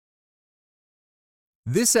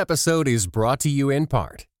This episode is brought to you in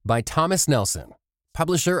part by Thomas Nelson,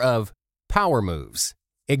 publisher of Power Moves: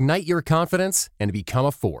 Ignite Your Confidence and Become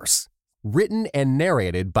a Force. Written and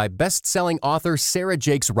narrated by best-selling author Sarah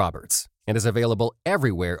Jakes Roberts, and is available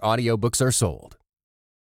everywhere audiobooks are sold.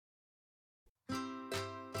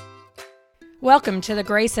 Welcome to the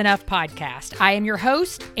Grace Enough podcast. I am your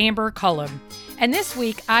host, Amber Cullum, and this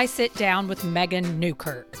week I sit down with Megan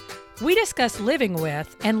Newkirk. We discuss living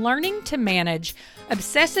with and learning to manage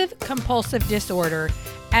obsessive-compulsive disorder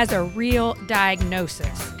as a real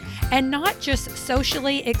diagnosis, and not just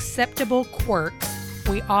socially acceptable quirks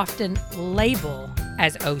we often label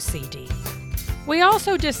as OCD. We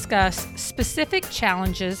also discuss specific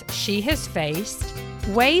challenges she has faced,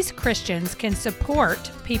 ways Christians can support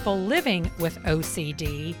people living with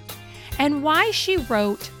OCD, and why she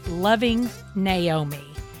wrote Loving Naomi,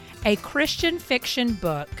 a Christian fiction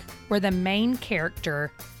book where the main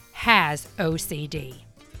character has OCD.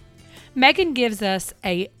 Megan gives us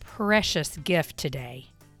a precious gift today,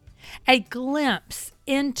 a glimpse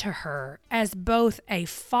into her as both a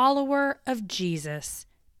follower of Jesus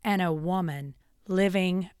and a woman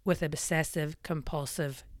living with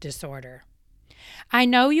obsessive-compulsive disorder. I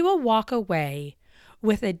know you will walk away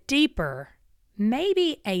with a deeper,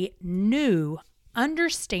 maybe a new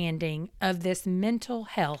understanding of this mental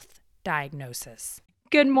health diagnosis.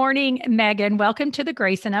 Good morning, Megan. Welcome to the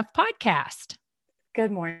Grace Enough podcast.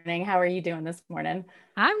 Good morning. How are you doing this morning?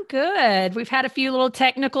 I'm good. We've had a few little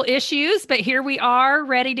technical issues, but here we are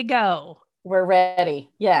ready to go. We're ready.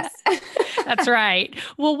 Yes. That's right.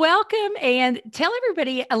 Well, welcome, and tell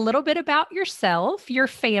everybody a little bit about yourself, your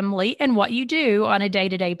family, and what you do on a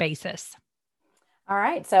day-to-day basis. All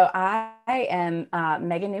right. So I am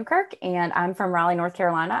Megan Newkirk, and I'm from Raleigh, North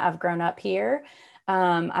Carolina. I've grown up here.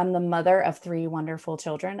 I'm the mother of three wonderful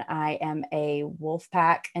children. I am a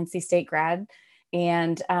Wolfpack NC State grad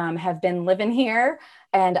and have been living here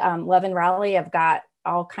and loving Raleigh. I've got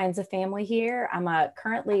all kinds of family here. I'm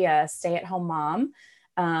currently a stay-at-home mom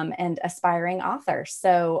and aspiring author.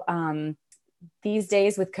 So these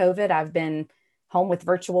days with COVID, I've been home with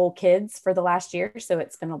virtual kids for the last year. So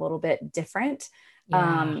it's been a little bit different.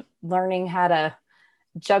 Learning how to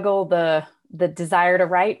juggle the desire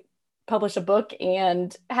to publish a book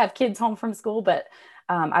and have kids home from school. But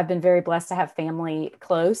I've been very blessed to have family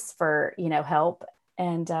close for, help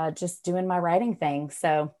and just doing my writing thing.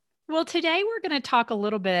 So, well, today we're going to talk a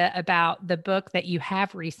little bit about the book that you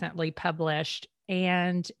have recently published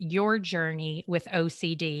and your journey with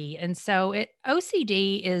OCD. And so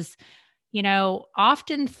OCD is,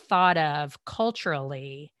 often thought of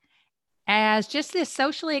culturally as just this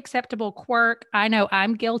socially acceptable quirk. I know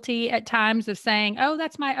I'm guilty at times of saying, oh,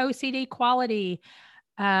 that's my OCD quality,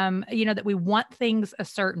 that we want things a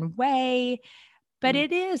certain way, but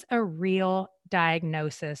it is a real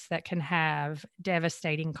diagnosis that can have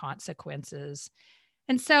devastating consequences.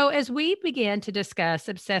 And so as we begin to discuss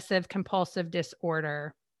obsessive compulsive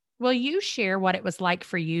disorder, will you share what it was like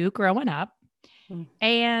for you growing up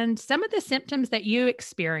and some of the symptoms that you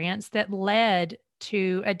experienced that led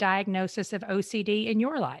to a diagnosis of OCD in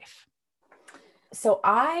your life? So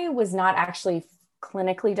I was not actually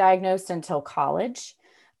clinically diagnosed until college,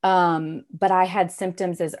 but I had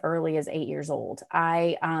symptoms as early as 8 years old.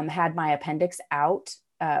 I had my appendix out.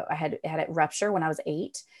 I had it rupture when I was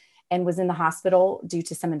 8 and was in the hospital due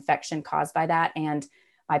to some infection caused by that. And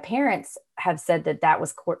my parents have said that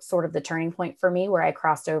was sort of the turning point for me, where I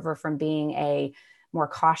crossed over from being a more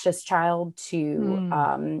cautious child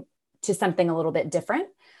to something a little bit different.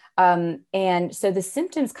 And so the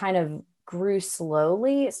symptoms kind of grew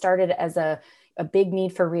slowly. It started as a big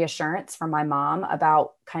need for reassurance from my mom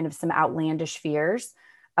about kind of some outlandish fears.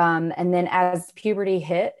 And then as puberty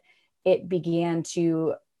hit, it began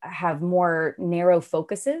to have more narrow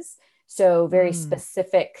focuses. So very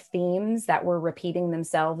specific themes that were repeating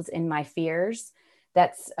themselves in my fears.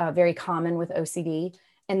 That's very common with OCD.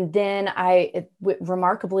 And then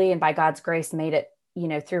remarkably, and by God's grace, made it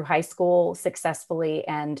through high school successfully.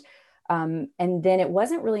 And then it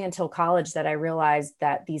wasn't really until college that I realized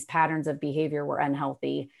that these patterns of behavior were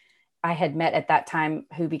unhealthy. I had met at that time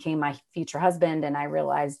who became my future husband, and I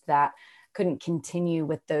realized that couldn't continue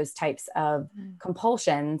with those types of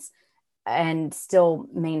compulsions and still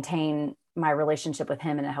maintain my relationship with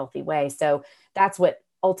him in a healthy way. So that's what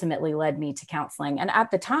ultimately led me to counseling. And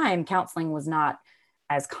at the time, counseling was not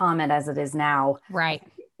as common as it is now. Right.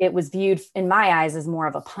 It was viewed in my eyes as more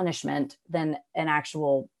of a punishment than an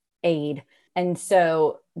actual aid. And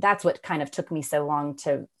so that's what kind of took me so long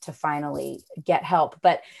to finally get help.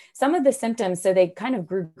 But some of the symptoms, so they kind of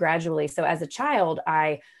grew gradually. So as a child,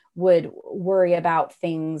 I would worry about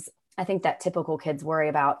things I think that typical kids worry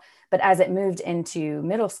about. But as it moved into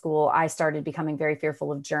middle school, I started becoming very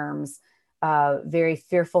fearful of germs, very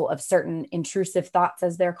fearful of certain intrusive thoughts,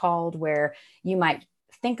 as they're called, where you might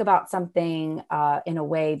think about something in a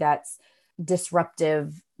way that's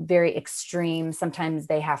disruptive, very extreme. Sometimes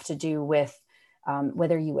they have to do with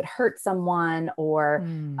whether you would hurt someone or,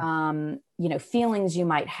 feelings you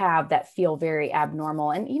might have that feel very abnormal.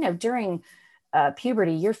 And, during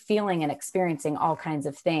puberty, you're feeling and experiencing all kinds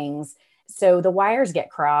of things. So the wires get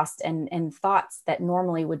crossed and thoughts that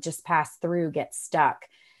normally would just pass through get stuck.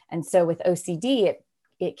 And so with OCD,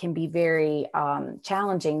 it can be very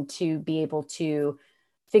challenging to be able to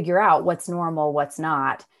figure out what's normal, what's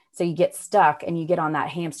not. So you get stuck and you get on that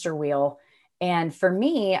hamster wheel. And for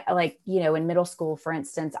me, in middle school, for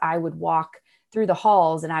instance, I would walk through the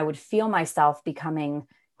halls and I would feel myself becoming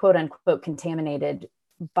quote unquote contaminated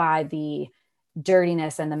by the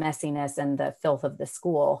dirtiness and the messiness and the filth of the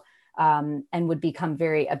school, and would become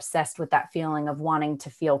very obsessed with that feeling of wanting to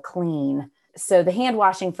feel clean. So the hand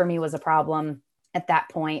washing for me was a problem at that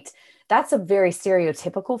point. That's a very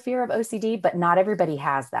stereotypical fear of OCD, but not everybody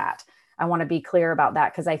has that. I want to be clear about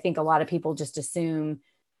that because I think a lot of people just assume,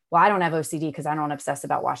 well, I don't have OCD because I don't obsess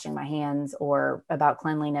about washing my hands or about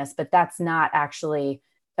cleanliness, but that's not actually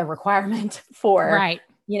a requirement for,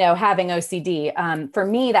 having OCD. For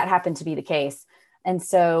me, that happened to be the case. And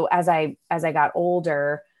so as I got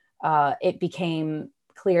older, it became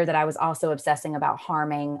clear that I was also obsessing about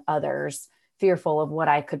harming others, fearful of what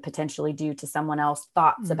I could potentially do to someone else,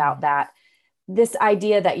 thoughts about that. This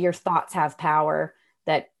idea that your thoughts have power,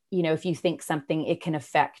 that, if you think something, it can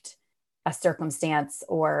affect a circumstance,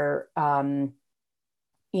 or, that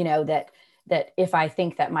if I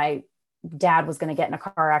think that my dad was going to get in a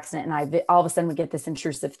car accident and I all of a sudden would get this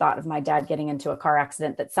intrusive thought of my dad getting into a car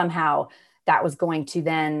accident, that somehow that was going to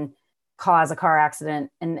then cause a car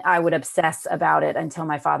accident. And I would obsess about it until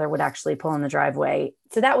my father would actually pull in the driveway.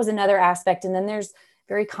 So that was another aspect. And then there's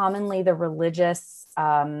very commonly the religious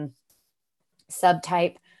subtype,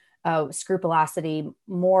 scrupulosity,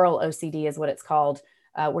 moral OCD is what it's called,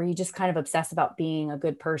 where you just kind of obsess about being a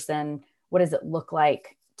good person. What does it look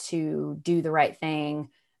like to do the right thing?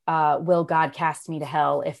 Will God cast me to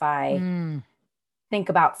hell if I think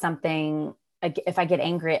about something, if I get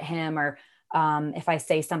angry at him, or if I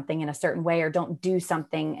say something in a certain way or don't do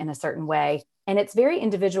something in a certain way? And it's very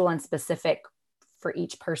individual and specific for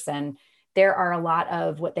each person. There are a lot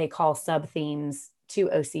of what they call sub-themes to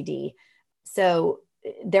OCD. So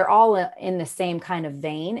they're all in the same kind of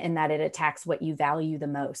vein in that it attacks what you value the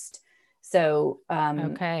most. So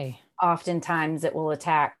oftentimes it will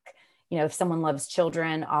attack, if someone loves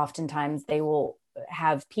children, oftentimes they will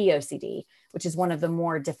have POCD, which is one of the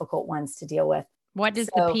more difficult ones to deal with. What does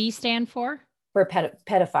the P stand for? For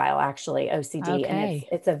pedophile, actually, OCD. And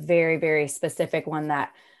it's a very, very specific one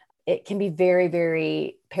that it can be very,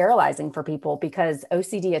 very paralyzing for people because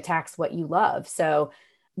OCD attacks what you love. So,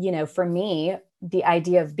 for me, the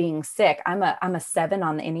idea of being sick, I'm a 7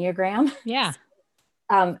 on the Enneagram. Yeah.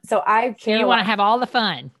 So I care. You want to have all the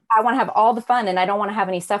fun. I want to have all the fun and I don't want to have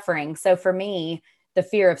any suffering. So for me, the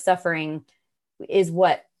fear of suffering is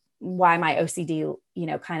why my OCD,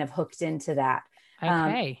 kind of hooked into that.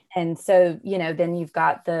 Okay. And so, then you've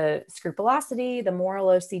got the scrupulosity, the moral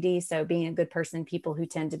OCD. So being a good person, people who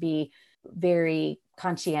tend to be very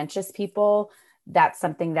conscientious people, that's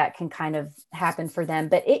something that can kind of happen for them,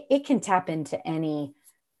 but it can tap into any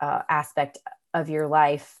aspect of your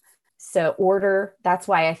life. So order, that's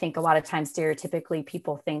why I think a lot of times stereotypically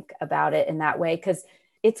people think about it in that way, because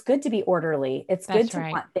it's good to be orderly. It's good to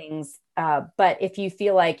want things. But if you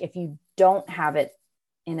feel like if you don't have it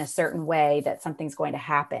in a certain way that something's going to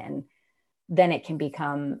happen, then it can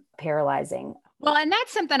become paralyzing. Well, and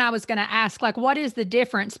that's something I was going to ask, what is the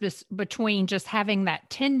difference between just having that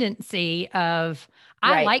tendency of,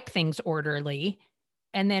 I like things orderly,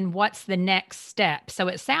 and then what's the next step? So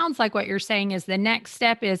it sounds like what you're saying is the next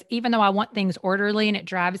step is, even though I want things orderly and it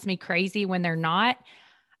drives me crazy when they're not,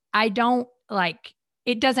 I don't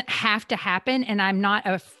it doesn't have to happen. And I'm not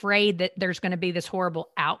afraid that there's going to be this horrible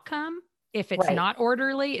outcome if it's not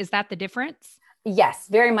orderly. Is that the difference? Yes,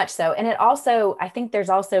 very much so. And it also, I think there's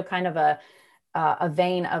also kind of a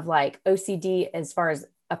vein of OCD as far as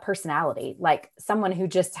a personality, like someone who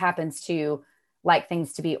just happens to like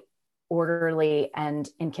things to be orderly and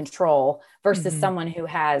in control versus someone who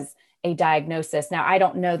has a diagnosis. Now, I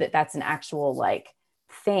don't know that that's an actual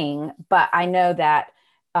thing, but I know that,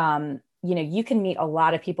 you can meet a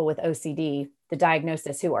lot of people with OCD, the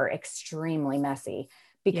diagnosis, who are extremely messy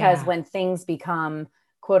because when things become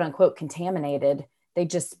quote unquote contaminated, they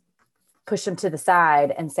just push them to the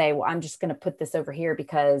side and say, well, I'm just going to put this over here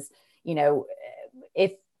because,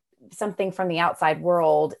 if something from the outside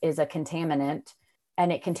world is a contaminant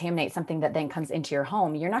and it contaminates something that then comes into your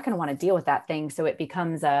home, you're not going to want to deal with that thing. So it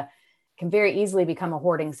can very easily become a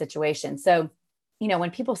hoarding situation. So,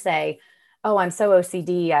 when people say, oh, I'm so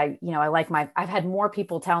OCD, I've had more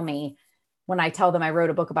people tell me when I tell them I wrote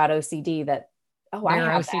a book about OCD that, oh, I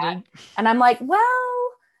have OCD. That. And I'm like, well,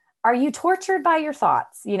 are you tortured by your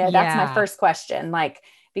thoughts? That's my first question.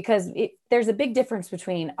 Because there's a big difference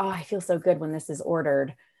between, oh, I feel so good when this is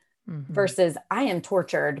ordered versus I am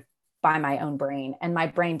tortured by my own brain and my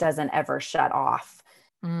brain doesn't ever shut off.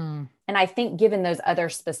 And I think given those other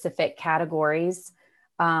specific categories,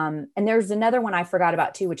 and there's another one I forgot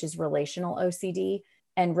about too, which is relational OCD.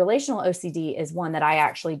 And relational OCD is one that I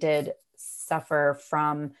actually did suffer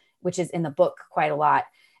from, which is in the book quite a lot.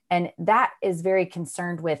 And that is very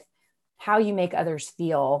concerned with how you make others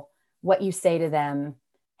feel, what you say to them,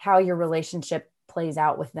 how your relationship plays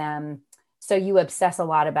out with them. So you obsess a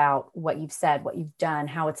lot about what you've said, what you've done,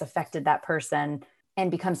 how it's affected that person,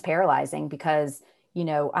 and becomes paralyzing because,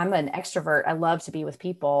 I'm an extrovert. I love to be with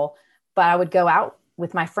people, but I would go out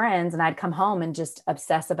with my friends and I'd come home and just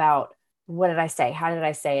obsess about, what did I say? How did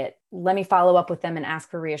I say it? Let me follow up with them and ask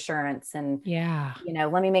for reassurance. And,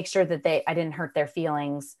 let me make sure that I didn't hurt their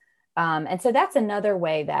feelings. And so that's another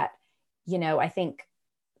way that, I think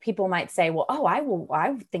people might say, well, oh,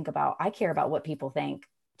 I care about what people think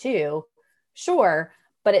too. Sure.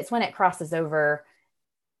 But it's when it crosses over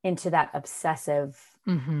into that obsessive,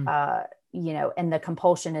 and the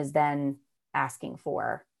compulsion is then asking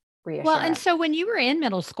for reassurance. Well, and so when you were in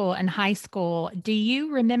middle school and high school, do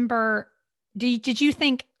you remember, did you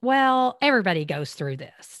think, well, everybody goes through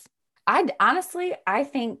this? I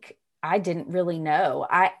think I didn't really know.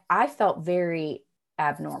 I felt very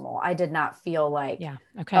abnormal. I did not feel like,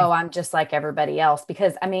 oh, I'm just like everybody else.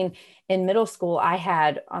 Because in middle school, I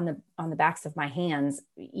had on the backs of my hands,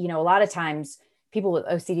 a lot of times people with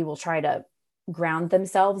OCD will try to ground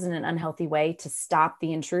themselves in an unhealthy way to stop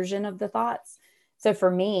the intrusion of the thoughts. So for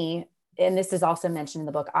me, and this is also mentioned in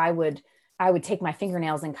the book, I would take my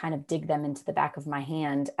fingernails and kind of dig them into the back of my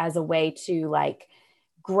hand as a way to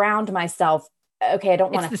ground myself. Okay, I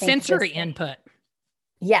don't want to think. It's the sensory input.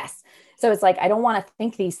 Yes. So it's I don't want to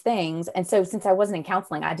think these things. And so since I wasn't in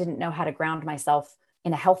counseling, I didn't know how to ground myself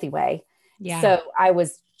in a healthy way. Yeah. So I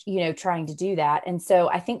was, trying to do that. And so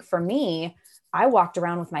I think for me, I walked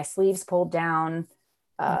around with my sleeves pulled down,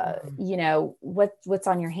 what's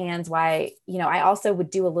on your hands? Why, I also would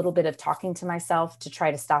do a little bit of talking to myself to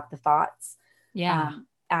try to stop the thoughts. Yeah.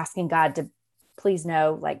 Asking God to please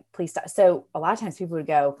no, please stop. So a lot of times people would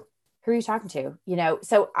go, who are you talking to?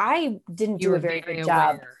 So I didn't do a very good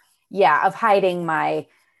job. Yeah. Of hiding my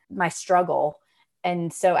struggle.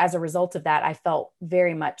 And so as a result of that, I felt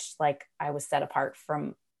very much like I was set apart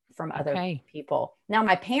from other people. Now,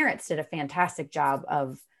 my parents did a fantastic job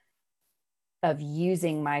of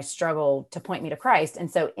using my struggle to point me to Christ.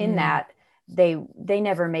 And so in that, they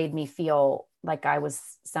never made me feel like I was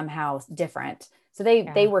somehow different. So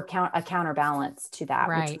they were a counterbalance to that,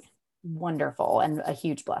 which was wonderful and a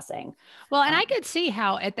huge blessing. Well, and I could see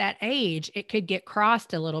how at that age it could get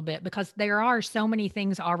crossed a little bit because there are so many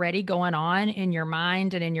things already going on in your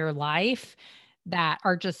mind and in your life that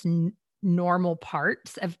are just normal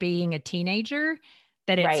parts of being a teenager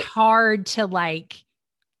that it's hard to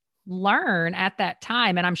learn at that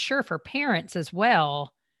time. And I'm sure for parents as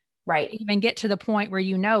well, even get to the point where,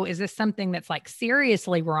 is this something that's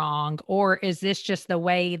seriously wrong, or is this just the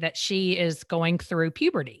way that she is going through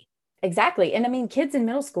puberty? Exactly. And kids in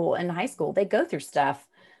middle school and high school, they go through stuff.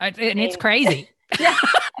 It's crazy. Yeah.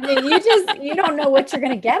 You don't know what you're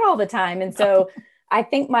going to get all the time. And so I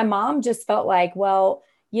think my mom just felt like, well,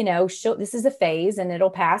 this is a phase and it'll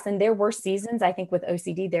pass. And there were seasons, I think with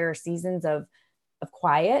OCD, there are seasons of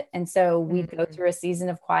quiet. And so we'd go through a season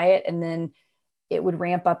of quiet and then it would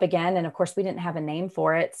ramp up again. And of course we didn't have a name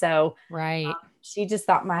for it. So she just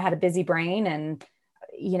thought I had a busy brain and,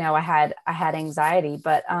 I had anxiety,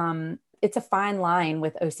 but it's a fine line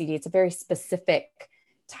with OCD. It's a very specific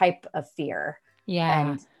type of fear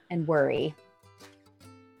and worry.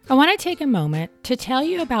 I want to take a moment to tell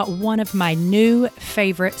you about one of my new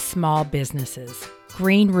favorite small businesses,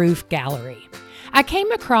 Green Roof Gallery. I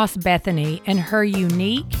came across Bethany and her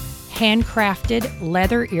unique handcrafted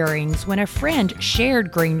leather earrings when a friend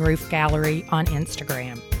shared Green Roof Gallery on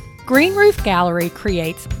Instagram. Green Roof Gallery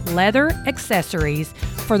creates leather accessories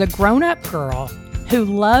for the grown-up girl who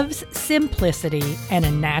loves simplicity and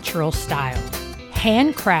a natural style.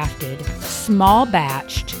 Handcrafted,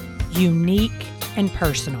 small-batched, unique, and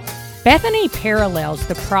personal. Bethany parallels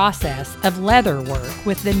the process of leather work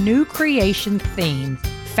with the new creation theme,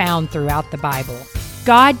 found throughout the Bible.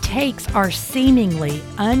 God takes our seemingly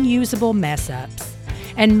unusable mess-ups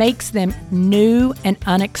and makes them new and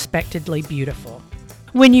unexpectedly beautiful.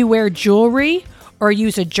 When you wear jewelry or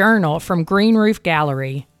use a journal from Green Roof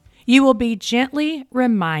Gallery, you will be gently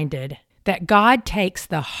reminded that God takes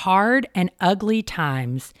the hard and ugly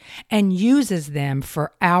times and uses them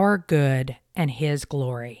for our good and His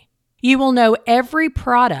glory. You will know every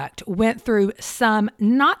product went through some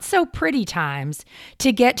not so pretty times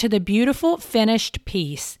to get to the beautiful finished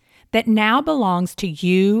piece that now belongs to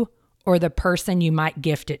you or the person you might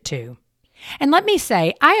gift it to. And let me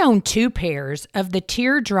say, I own 2 pairs of the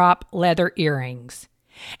teardrop leather earrings.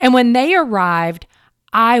 And when they arrived,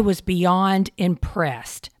 I was beyond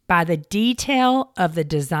impressed by the detail of the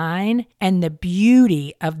design and the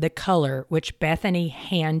beauty of the color which Bethany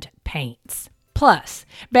hand paints. Plus,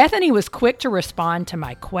 Bethany was quick to respond to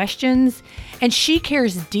my questions, and she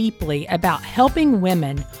cares deeply about helping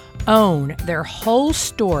women own their whole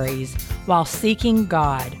stories while seeking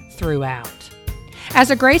God throughout. As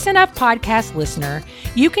a Grace Enough podcast listener,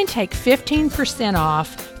 you can take 15%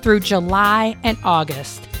 off through July and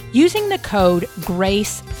August using the code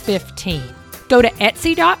GRACE15. Go to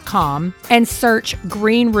Etsy.com and search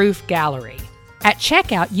Green Roof Gallery. At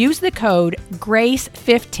checkout, use the code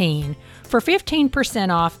GRACE15 for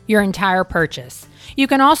 15% off your entire purchase. You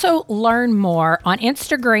can also learn more on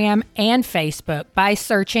Instagram and Facebook by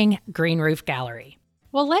searching Green Roof Gallery.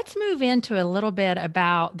 Well, let's move into a little bit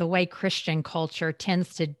about the way Christian culture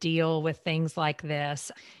tends to deal with things like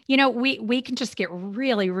this. You know, we can just get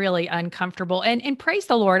really, really uncomfortable. And praise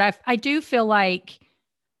the Lord, I do feel like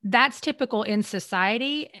that's typical in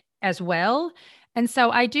society as well. And so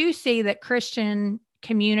I do see that Christian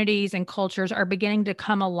communities and cultures are beginning to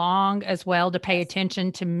come along as well to pay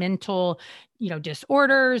attention to mental,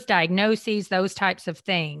 disorders, diagnoses, those types of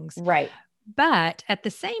things. Right. But at the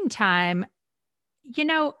same time,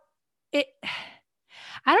 I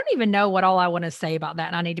don't even know what all I want to say about that,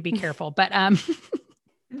 and I need to be careful. But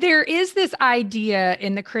there is this idea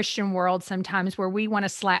in the Christian world sometimes where we want to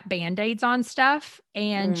slap Band-Aids on stuff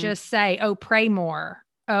and just say, oh, pray more.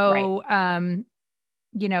 Oh, right.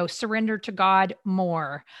 Surrender to God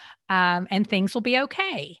more, and things will be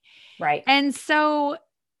okay. Right. And so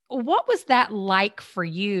what was that like for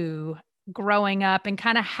you growing up, and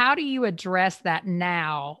kind of how do you address that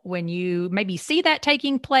now when you maybe see that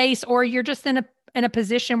taking place, or you're just in a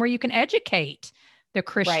position where you can educate the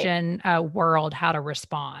Christian world how to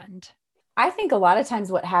respond? I think a lot of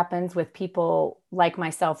times what happens with people like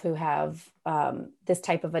myself who have this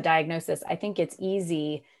type of a diagnosis, I think it's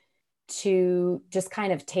easy to just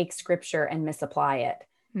kind of take scripture and misapply it.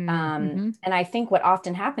 And I think what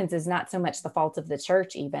often happens is not so much the fault of the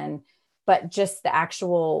church even, but just the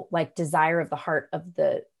actual desire of the heart of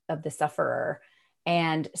the sufferer.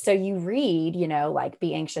 And so you read,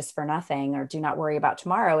 be anxious for nothing or do not worry about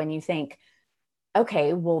tomorrow. And you think,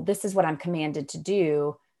 okay, well, this is what I'm commanded to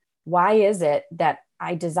do. Why is it that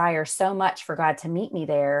I desire so much for God to meet me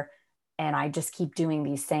there, and I just keep doing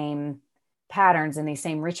these same patterns and these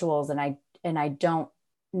same rituals, and I don't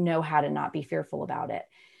know how to not be fearful about it?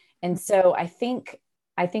 And so I think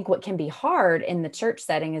what can be hard in the church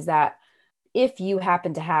setting is that if you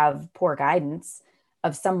happen to have poor guidance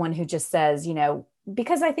of someone who just says,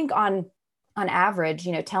 because I think on average,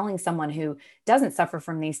 telling someone who doesn't suffer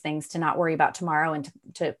from these things to not worry about tomorrow and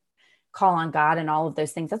to call on God and all of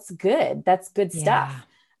those things, that's good. That's good stuff.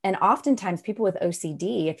 And oftentimes people with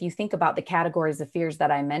OCD, if you think about the categories of fears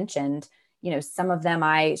that I mentioned, some of them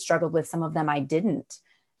I struggled with, some of them I didn't.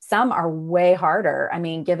 Some are way harder. I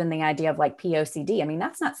mean, given the idea of POCD, I mean,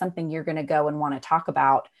 that's not something you're going to go and want to talk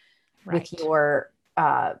about with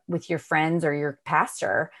your friends or your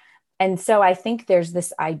pastor. And so I think there's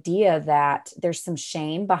this idea that there's some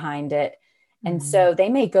shame behind it. And so they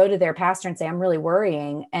may go to their pastor and say, I'm really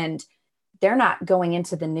worrying. And they're not going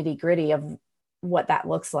into the nitty gritty of what that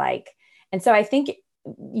looks like. And so I think,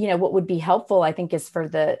 what would be helpful, I think, is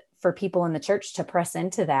for people in the church to press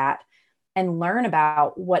into that and learn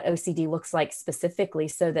about what OCD looks like specifically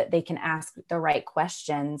so that they can ask the right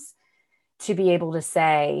questions to be able to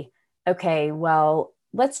say, okay, well,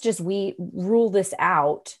 let's just rule this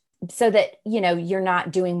out so that, you're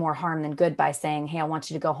not doing more harm than good by saying, hey, I want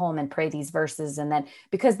you to go home and pray these verses. And then,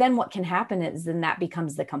 because then what can happen is then that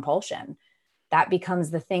becomes the compulsion. That becomes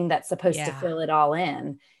the thing that's supposed to fill it all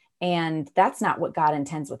in. And that's not what God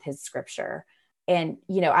intends with his scripture. And,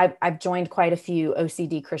 I've joined quite a few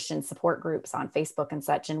OCD Christian support groups on Facebook and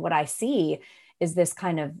such. And what I see is this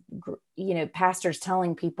kind of, pastors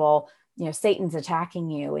telling people, Satan's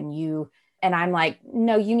attacking you and you And I'm like,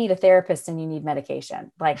 no, you need a therapist and you need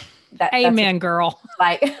medication. Like that. Amen, girl.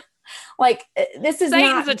 Like, this is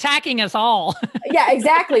Satan's not attacking us all. yeah,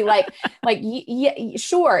 exactly. Yeah,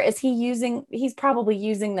 sure. He's probably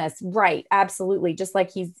using this. Right. Absolutely. Just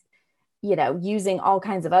like he's, using all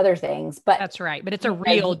kinds of other things, but that's right. But it's a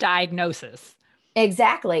real diagnosis.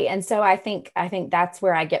 Exactly. And so I think that's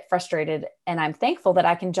where I get frustrated, and I'm thankful that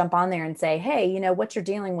I can jump on there and say, hey, what you're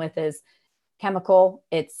dealing with is chemical.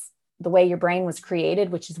 It's the way your brain was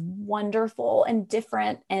created, which is wonderful and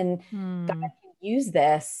different. And God can use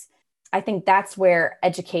this. I think that's where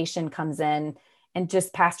education comes in, and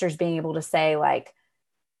just pastors being able to say, like,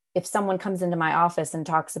 if someone comes into my office and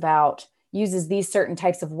uses these certain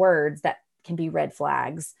types of words that can be red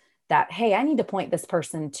flags, that, hey, I need to point this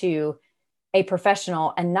person to a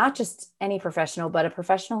professional, and not just any professional, but a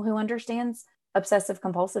professional who understands obsessive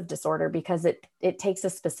compulsive disorder, because it takes a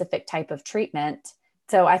specific type of treatment.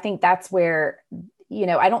 So I think that's where,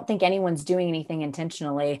 I don't think anyone's doing anything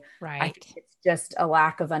intentionally. Right. I think it's just a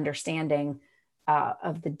lack of understanding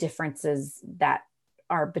of the differences that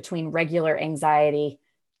are between regular anxiety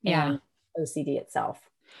and OCD itself.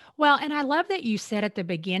 Well, and I love that you said at the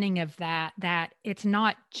beginning of that it's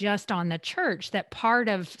not just on the church, that part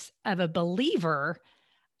of a believer,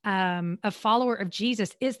 a follower of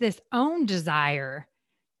Jesus, is this own desire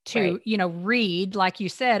to, read, like you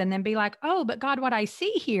said, and then be like, oh, but God, what I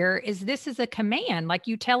see here is this is a command. Like,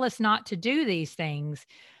 you tell us not to do these things.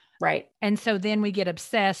 Right. And so then we get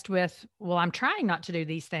obsessed with, well, I'm trying not to do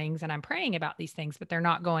these things and I'm praying about these things, but they're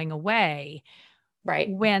not going away.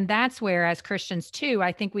 Right. When that's where, as Christians too,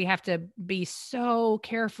 I think we have to be so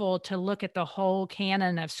careful to look at the whole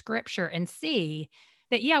canon of scripture and see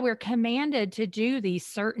that, we're commanded to do these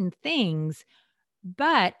certain things.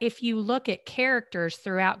 But if you look at characters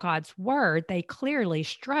throughout God's word, they clearly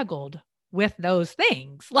struggled with those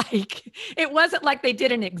things. Like, it wasn't like they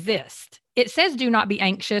didn't exist. It says, do not be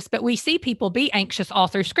anxious, but we see people be anxious all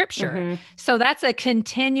through scripture. Mm-hmm. So that's a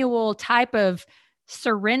continual type of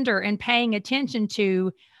surrender and paying attention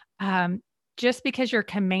to, just because you're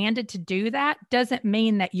commanded to do that doesn't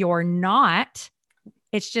mean that you're not.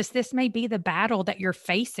 It's just, this may be the battle that you're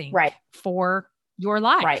facing for your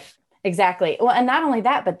life. Right. Exactly. Well, and not only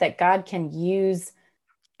that, but that God can use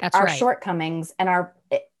our shortcomings and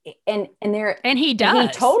and he does. And he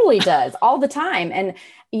totally does all the time. And,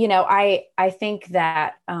 I think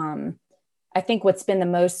that, I think what's been the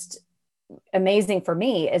most amazing for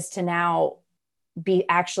me is to now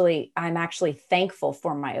I'm actually thankful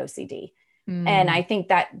for my OCD. And I think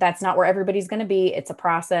that that's not where everybody's going to be. It's a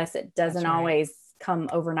process. It doesn't always come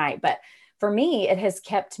overnight, but for me, it has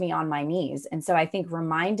kept me on my knees. And so I think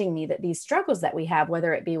reminding me that these struggles that we have,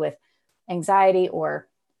 whether it be with anxiety or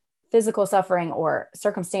physical suffering or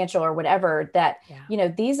circumstantial or whatever, that,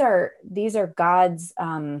 these are God's,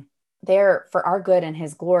 they're for our good and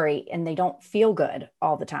his glory, and they don't feel good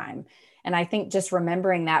all the time. And I think just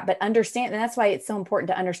remembering that, but understand, and that's why it's so important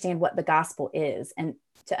to understand what the gospel is and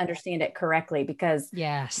to understand it correctly, because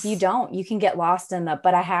if you don't, you can get lost in the,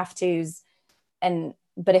 but I have to's,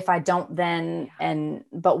 but if I don't, then,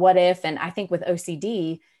 but what if? And I think with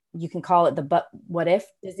OCD, you can call it the but what if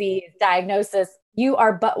disease diagnosis. You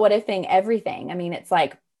are but what ifing everything. I mean, it's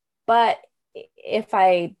like, but if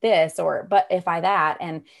I this, or but if I that,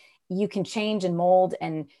 and you can change and mold.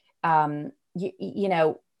 And,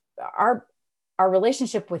 our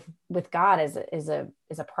relationship with God is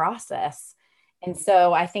a process. And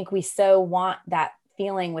so I think we so want that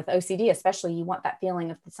feeling with OCD, especially, you want that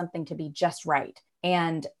feeling of something to be just right.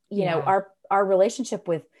 And, our relationship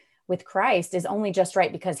with Christ is only just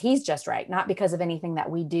right because he's just right, not because of anything that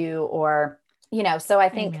we do, or, so I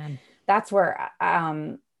think that's where,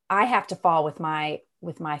 I have to fall with my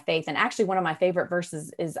faith. And actually one of my favorite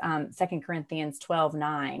verses is, 2 Corinthians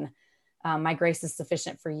 12:9. My grace is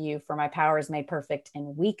sufficient for you, for my power is made perfect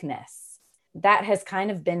in weakness. That has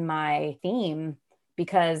kind of been my theme,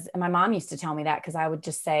 because my mom used to tell me that, because I would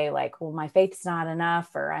just say, like, well, my faith's not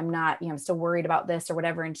enough, or I'm not, I'm still worried about this or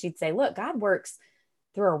whatever. And she'd say, look, God works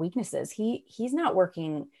through our weaknesses. He's not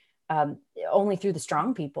working only through the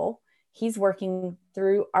strong people. He's working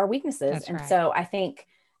through our weaknesses. That's right. So I think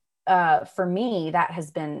for me, that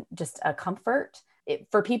has been just a comfort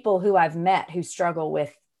for people who I've met who struggle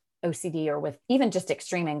with OCD or with even just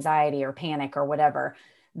extreme anxiety or panic or whatever.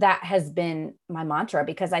 That has been my mantra,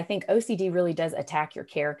 because I think OCD really does attack your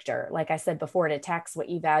character. Like I said before, it attacks what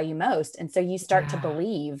you value most. And so you start to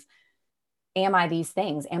believe, am I these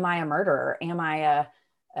things? Am I a murderer? Am I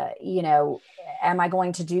am I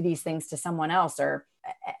going to do these things to someone else? Or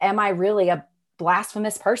am I really a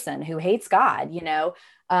blasphemous person who hates God?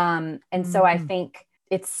 And so I think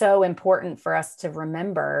it's so important for us to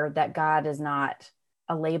remember that God is not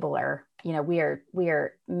a labeler. We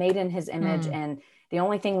are made in his image, and the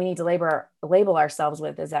only thing we need to label ourselves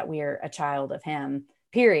with is that we are a child of him,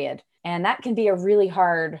 period. And that can be a really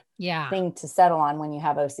hard thing to settle on when you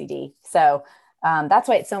have OCD. So that's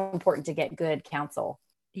why it's so important to get good counsel.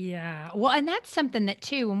 Yeah. Well, and that's something that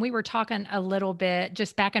too, when we were talking a little bit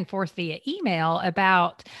just back and forth via email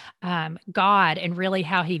about God and really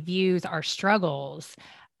how he views our struggles,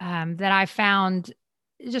 that I found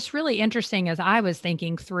just really interesting as I was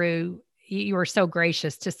thinking through. You were so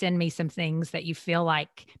gracious to send me some things that you feel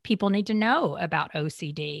like people need to know about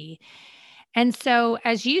OCD. And so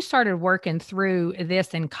as you started working through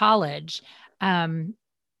this in college,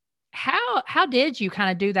 how did you kind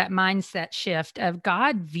of do that mindset shift of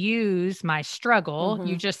God views my struggle?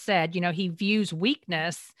 You just said, he views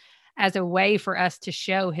weakness as a way for us to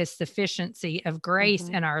show his sufficiency of grace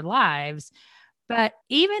in our lives. But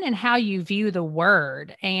even in how you view the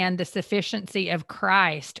word and the sufficiency of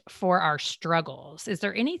Christ for our struggles, is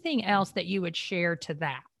there anything else that you would share to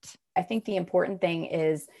that? I think the important thing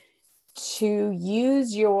is to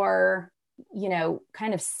use your,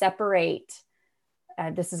 kind of separate,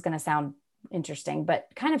 this is going to sound interesting, but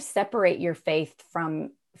kind of separate your faith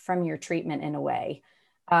from your treatment in a way.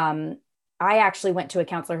 I actually went to a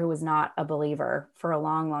counselor who was not a believer for a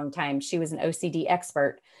long, long time. She was an OCD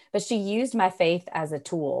expert, but she used my faith as a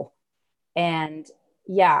tool. And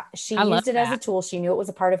she used it as a tool. She knew it was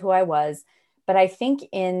a part of who I was. But I think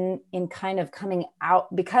in kind of coming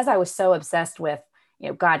out, because I was so obsessed with,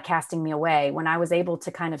 God casting me away, when I was able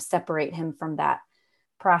to kind of separate him from that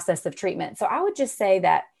process of treatment. So I would just say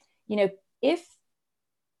that,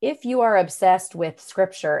 if you are obsessed with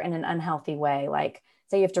scripture in an unhealthy way, like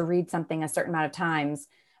say you have to read something a certain amount of times,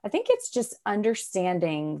 I think it's just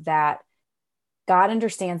understanding that God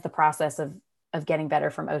understands the process of getting better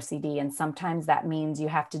from OCD. And sometimes that means you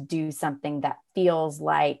have to do something that feels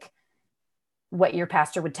like what your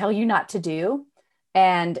pastor would tell you not to do.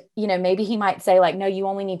 And, maybe he might say like, no, you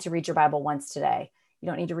only need to read your Bible once today. You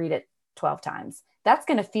don't need to read it 12 times. That's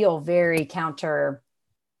going to feel very counter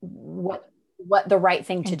what the right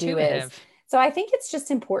thing to do is. So I think it's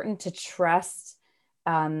just important to trust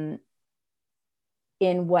in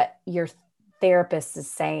what your therapist is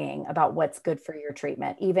saying about what's good for your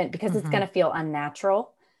treatment, even because it's going to feel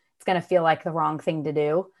unnatural. It's going to feel like the wrong thing to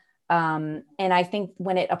do. And I think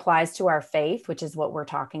when it applies to our faith, which is what we're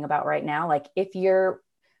talking about right now, like if your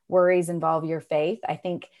worries involve your faith, I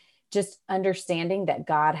think just understanding that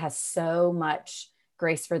God has so much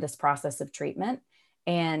grace for this process of treatment,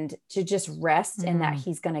 and to just rest in that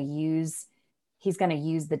he's going to use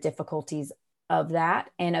the difficulties of that.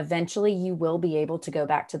 And eventually you will be able to go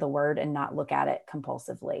back to the word and not look at it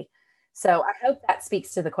compulsively. So I hope that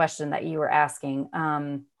speaks to the question that you were asking.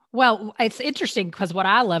 Well, it's interesting because what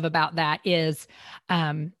I love about that is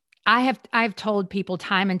I've told people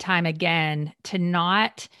time and time again to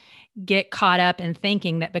not get caught up in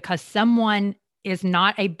thinking that because someone is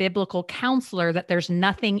not a biblical counselor, that there's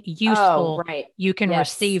nothing useful you can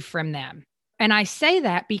receive from them. And I say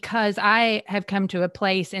that because I have come to a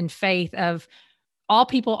place in faith of all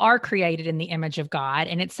people are created in the image of God.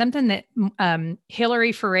 And it's something that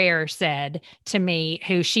Hillary Ferrer said to me,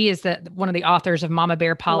 who she is one of the authors of Mama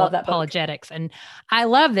Bear Apologetics. And I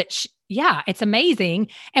love that. It's amazing.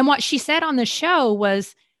 And what she said on the show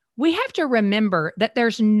was, we have to remember that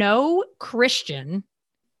there's no Christian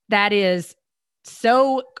that is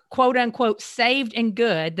so quote unquote saved and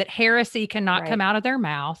good that heresy cannot come out of their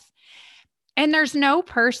mouth. And there's no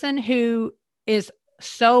person who is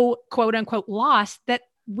so quote unquote lost that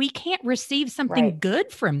we can't receive something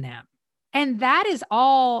good from them. And that is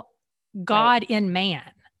all God in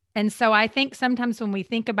man. And so I think sometimes when we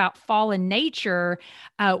think about fallen nature,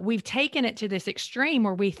 we've taken it to this extreme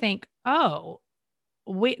where we think,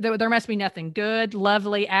 there must be nothing good,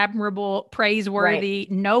 lovely, admirable, praiseworthy,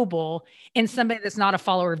 noble in somebody that's not a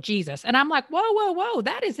follower of Jesus. And I'm like, whoa.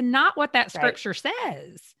 That is not what that scripture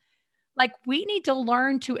says. Like, we need to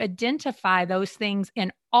learn to identify those things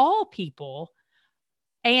in all people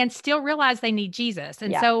and still realize they need Jesus.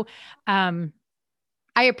 And so I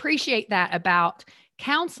appreciate that about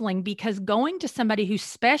counseling, because going to somebody who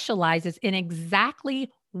specializes in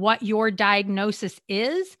exactly what your diagnosis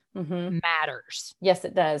is matters. Yes,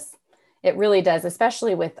 it does. It really does,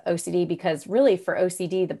 especially with OCD, because really for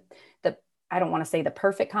OCD, the I don't want to say the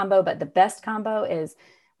perfect combo, but the best combo is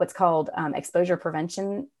what's called exposure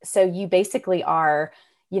prevention. So you basically are,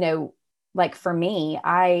 like for me,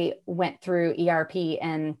 I went through ERP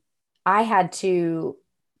and I had to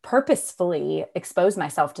purposefully expose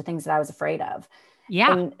myself to things that I was afraid of.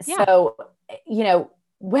 So,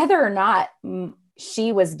 whether or not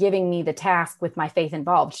she was giving me the task with my faith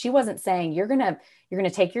involved, she wasn't saying you're going to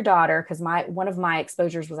take your daughter. Cause one of my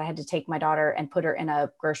exposures was I had to take my daughter and put her in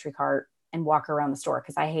a grocery cart and walk her around the store.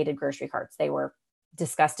 Cause I hated grocery carts. They were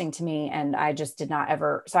disgusting to me. And I just did not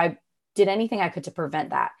ever. So I did anything I could to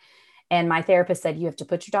prevent that. And my therapist said, you have to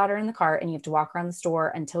put your daughter in the cart and you have to walk around the store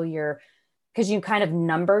until because you kind of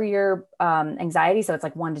number your anxiety. So it's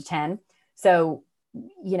like 1 to 10. So,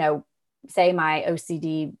 say my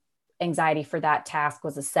OCD anxiety for that task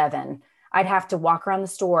was a 7, I'd have to walk around the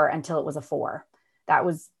store until it was a 4. That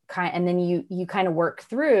was and then you kind of work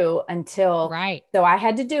through until, right. So I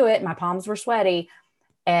had to do it. My palms were sweaty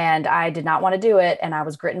and I did not want to do it. And I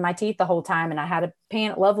was gritting my teeth the whole time. And I had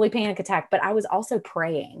a lovely panic attack, but I was also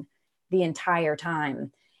praying the entire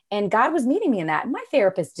time. And God was meeting me in that. And my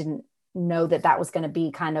therapist didn't know that was going to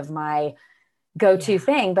be kind of my go-to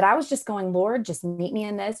thing, but I was just going, Lord, just meet me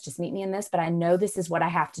in this, but I know this is what I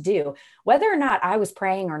have to do. Whether or not I was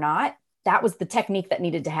praying or not, that was the technique that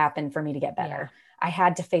needed to happen for me to get better. I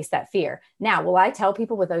had to face that fear. Now, will I tell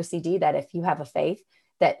people with OCD that if you have a faith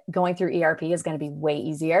that going through ERP is going to be way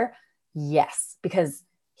easier? Yes, because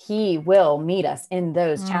he will meet us in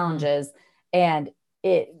those challenges. And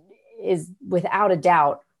it is without a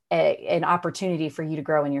doubt an opportunity for you to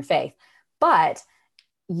grow in your faith. But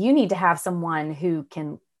you need to have someone who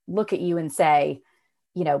can look at you and say,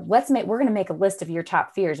 we're going to make a list of your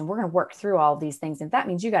top fears and we're going to work through all of these things. And that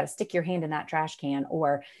means you got to stick your hand in that trash can,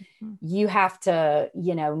 or you have to,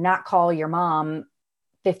 not call your mom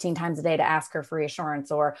 15 times a day to ask her for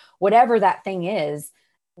reassurance, or whatever that thing is.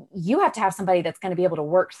 You have to have somebody that's going to be able to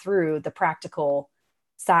work through the practical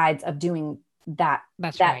sides of doing that.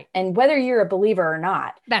 That's right. And whether you're a believer or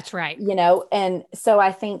not, that's right. And so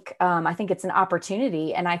I think it's an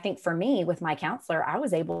opportunity. And I think for me with my counselor, I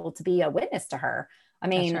was able to be a witness to her. I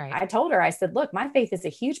mean, right. I told her, I said, look, my faith is a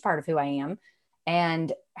huge part of who I am.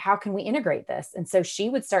 And how can we integrate this? And so she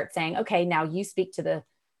would start saying, okay, now you speak to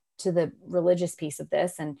the religious piece of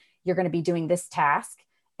this, and you're going to be doing this task.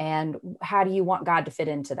 And how do you want God to fit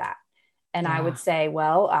into that? And I would say,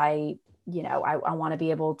 well, I want to be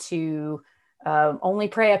able to only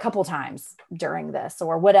pray a couple times during this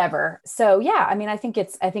or whatever. So yeah, I mean, I think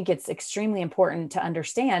it's extremely important to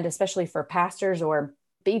understand, especially for pastors or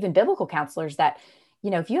even biblical counselors, that,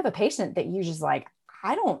 if you have a patient that you just like,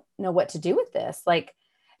 I don't know what to do with this, like,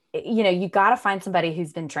 you got to find somebody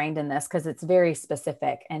who's been trained in this, because it's very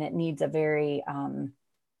specific and it needs a very,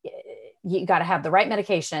 you got to have the right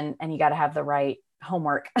medication and you got to have the right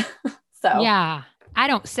homework. So yeah, I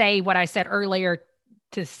don't say what I said earlier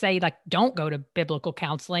to say like, don't go to biblical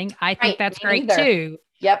counseling. I think that's great too.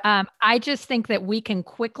 Yep. I just think that we can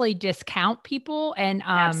quickly discount people, and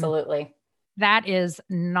absolutely, that is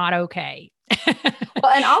not okay.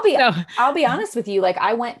 Well, and I'll be honest with you. Like,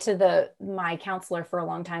 I went to my counselor for a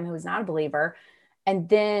long time who was not a believer.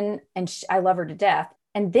 And I love her to death.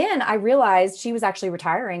 And then I realized she was actually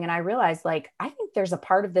retiring. And I realized, like, I think there's a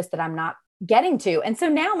part of this that I'm not getting to. And so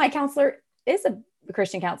now my counselor is a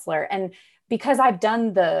Christian counselor. And because I've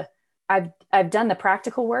done the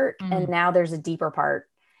practical work, and now there's a deeper part.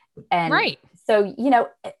 And right. So,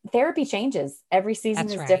 therapy changes. Every season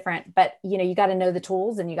is different, but you got to know the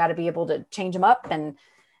tools, and you got to be able to change them up, and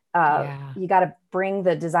you got to bring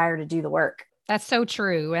the desire to do the work. That's so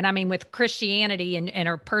true. And I mean, with Christianity and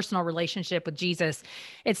our personal relationship with Jesus,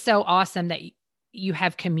 it's so awesome that you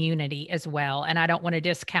have community as well. And I don't want to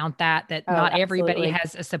discount that not everybody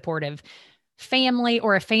has a supportive family,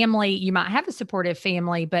 or a family. You might have a supportive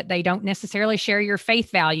family, but they don't necessarily share your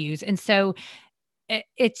faith values. And so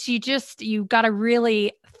you got to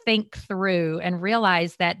really think through and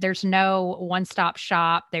realize that there's no one-stop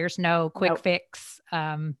shop. There's no quick fix.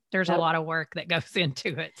 There's a lot of work that goes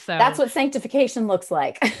into it. So that's what sanctification looks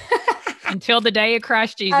like. Until the day of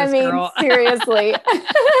Christ Jesus, girl. Seriously.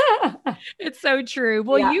 It's so true.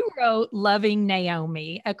 Well, you wrote Loving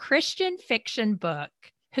Naomi, a Christian fiction book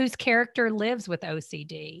whose character lives with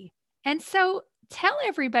OCD. And so tell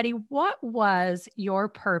everybody, what was your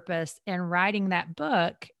purpose in writing that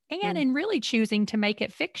book and in really choosing to make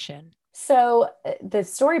it fiction? So the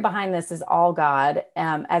story behind this is all God,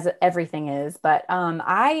 as everything is. But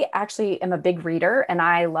I actually am a big reader, and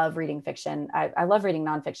I love reading fiction. I love reading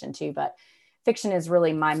nonfiction too, but fiction is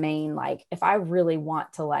really my main, like, if I really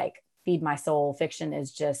want to like feed my soul, fiction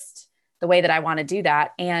is just the way that I want to do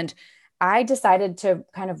that. And I decided to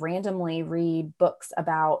kind of randomly read books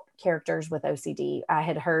about characters with OCD. I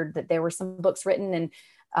had heard that there were some books written,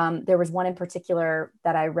 and there was one in particular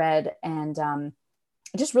that I read, and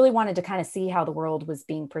I just really wanted to kind of see how the world was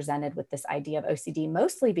being presented with this idea of OCD,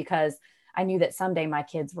 mostly because I knew that someday my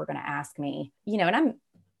kids were going to ask me, and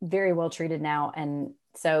very well treated now. And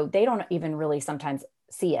so they don't even really sometimes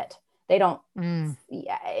see it. They don't,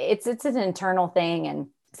 yeah, it's an internal thing. And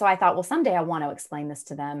so I thought, well, someday I want to explain this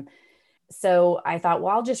to them. So I thought,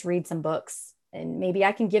 well, I'll just read some books and maybe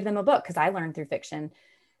I can give them a book because I learned through fiction.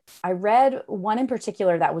 I read one in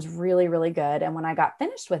particular that was really, really good. And when I got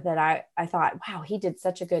finished with it, I thought, wow, he did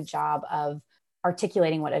such a good job of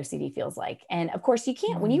articulating what OCD feels like. And of course, you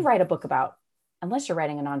can't, when you write a book about, unless you're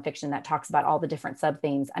writing a nonfiction that talks about all the different sub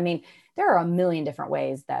themes. I mean, there are a million different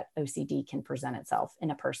ways that OCD can present itself in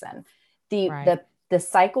a person. The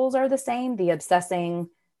cycles are the same, the obsessing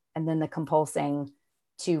and then the compulsing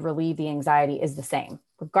to relieve the anxiety is the same,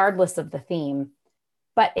 regardless of the theme,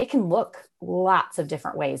 but it can look lots of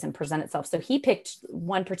different ways and present itself. So he picked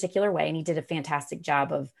one particular way and he did a fantastic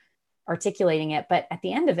job of articulating it. But at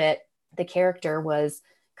the end of it, the character was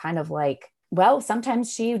kind of like, well,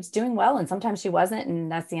 sometimes she was doing well and sometimes she wasn't.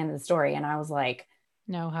 And that's the end of the story. And I was like,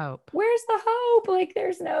 no hope. Where's the hope? Like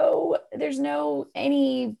there's no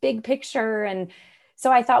any big picture. And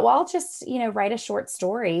so I thought, well, I'll just, write a short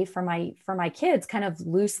story for my kids, kind of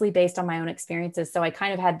loosely based on my own experiences. So I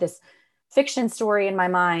kind of had this fiction story in my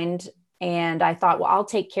mind. And I thought, well, I'll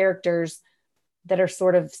take characters that are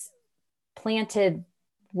sort of planted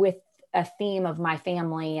with a theme of my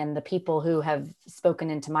family and the people who have spoken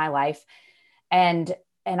into my life. And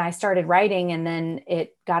I started writing, and then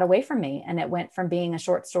it got away from me, and it went from being a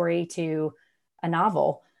short story to a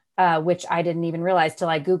novel, which I didn't even realize till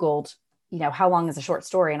I Googled, how long is a short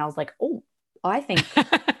story? And I was like, oh, I think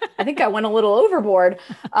I went a little overboard.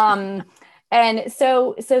 And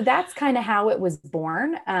so that's kind of how it was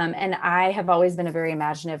born. And I have always been a very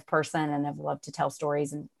imaginative person and have loved to tell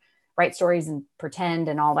stories and write stories and pretend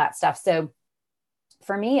and all that stuff. So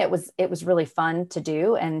for me, it was really fun to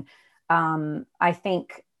do. And I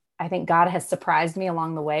think God has surprised me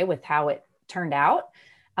along the way with how it turned out.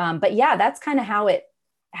 But yeah, that's kind of how it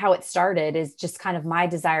started, is just kind of my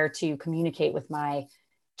desire to communicate with my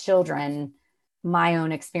children my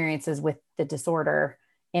own experiences with the disorder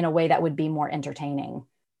in a way that would be more entertaining.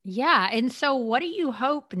 Yeah. And so what do you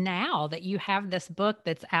hope now that you have this book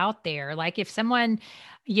that's out there? Like if someone,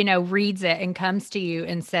 reads it and comes to you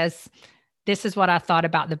and says, this is what I thought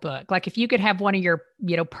about the book. Like if you could have one of your,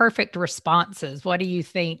 perfect responses, what do you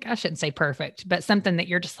think? I shouldn't say perfect, but something that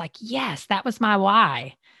you're just like, yes, that was my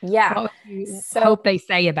why. Yeah. What would you hope they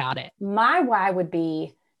say about it? My why would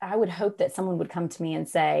be, I would hope that someone would come to me and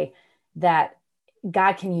say that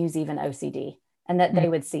God can use even OCD, and that they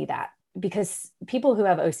would see that, because people who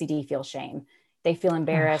have OCD feel shame. They feel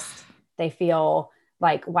embarrassed. They feel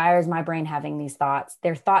like, why is my brain having these thoughts?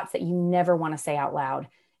 They're thoughts that you never want to say out loud.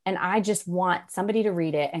 And I just want somebody to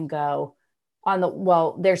read it and go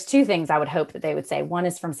there's two things I would hope that they would say. One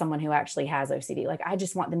is from someone who actually has OCD. Like, I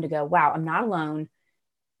just want them to go, wow, I'm not alone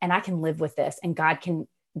and I can live with this, and God can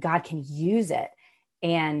use it.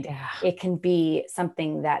 And it can be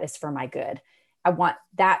something that is for my good. I want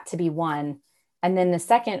that to be one. And then the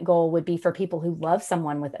second goal would be for people who love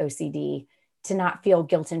someone with OCD to not feel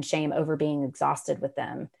guilt and shame over being exhausted with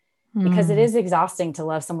them. Because it is exhausting to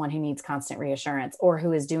love someone who needs constant reassurance or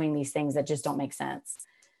who is doing these things that just don't make sense.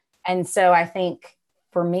 And so I think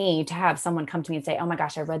for me to have someone come to me and say, oh my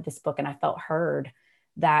gosh, I read this book and I felt heard,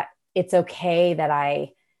 that it's okay that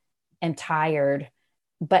I am tired,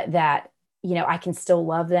 but that, I can still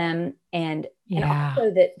love them. And also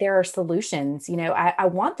that there are solutions. I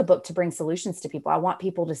want the book to bring solutions to people. I want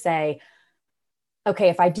people to say, okay,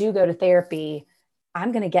 if I do go to therapy,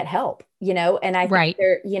 I'm going to get help, and I think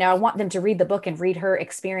I want them to read the book and read her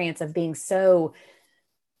experience of being so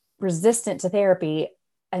resistant to therapy,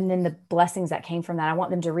 and then the blessings that came from that. I want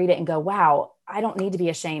them to read it and go, wow, I don't need to be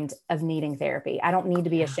ashamed of needing therapy. I don't need to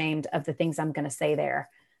be ashamed of the things I'm going to say there.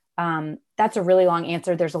 That's a really long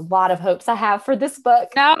answer. There's a lot of hopes I have for this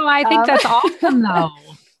book. No, I think that's awesome though.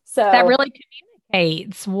 So that really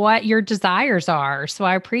communicates what your desires are. So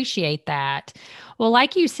I appreciate that. Well,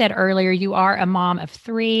 like you said earlier, you are a mom of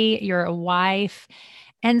 3, you're a wife.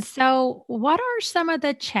 And so what are some of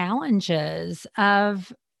the challenges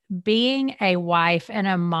of being a wife and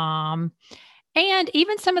a mom, and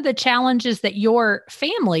even some of the challenges that your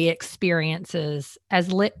family experiences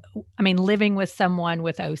as living with someone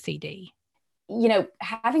with OCD?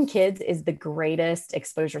 Having kids is the greatest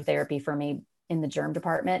exposure therapy for me in the germ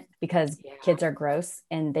department, because kids are gross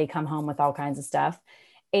and they come home with all kinds of stuff.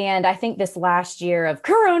 And I think this last year of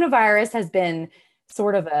coronavirus has been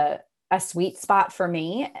sort of a sweet spot for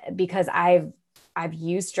me, because I've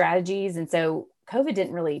used strategies. And so COVID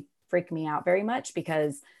didn't really freak me out very much,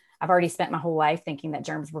 because I've already spent my whole life thinking that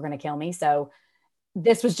germs were going to kill me. So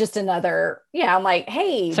this was just another, I'm like,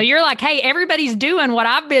 hey. So you're like, hey, everybody's doing what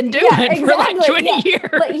I've been doing exactly, for like 20 years.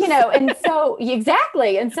 But, and so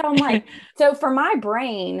exactly. And so I'm like, so for my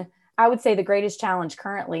brain, I would say the greatest challenge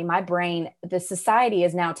currently, my brain, the society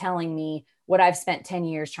is now telling me what I've spent 10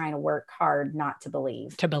 years trying to work hard not to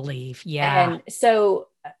believe. Yeah. And so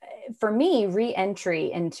for me,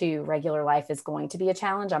 re-entry into regular life is going to be a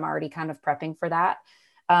challenge. I'm already kind of prepping for that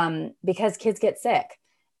because kids get sick.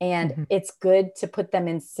 And it's good to put them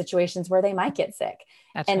in situations where they might get sick.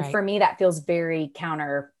 For me, that feels very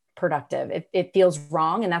counterproductive. It feels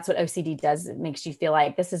wrong. And that's what OCD does. It makes you feel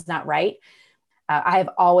like this is not right. I have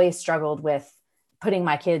always struggled with putting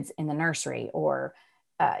my kids in the nursery or,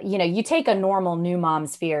 you take a normal new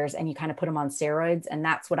mom's fears and you kind of put them on steroids. And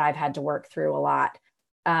that's what I've had to work through a lot.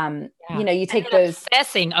 You take those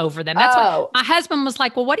obsessing over them. That's what my husband was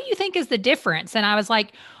like, well, what do you think is the difference? And I was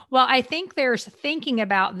like, well, I think there's thinking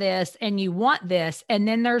about this and you want this. And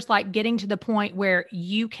then there's like getting to the point where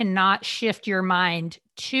you cannot shift your mind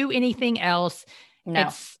to anything else. No.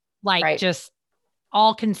 It's like just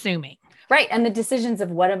all consuming. Right. And the decisions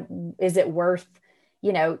of what is it worth,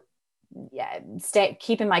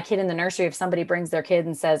 keeping my kid in the nursery if somebody brings their kid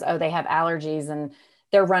and says, oh, they have allergies and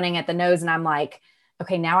they're running at the nose. And I'm like,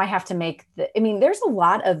 okay, now I have to there's a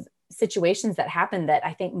lot of situations that happen that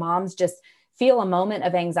I think moms just feel a moment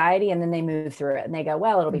of anxiety and then they move through it and they go,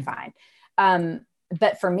 well, it'll be fine.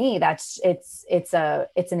 But for me, it's an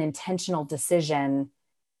intentional decision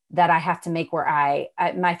that I have to make where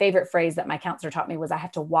my favorite phrase that my counselor taught me was I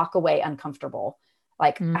have to walk away uncomfortable.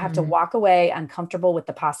 Like I have to walk away uncomfortable with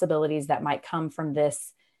the possibilities that might come from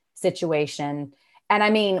this situation. And I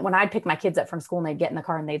mean, when I'd pick my kids up from school and they'd get in the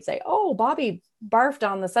car and they'd say, oh, Bobby barfed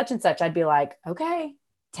on the such and such, I'd be like, okay,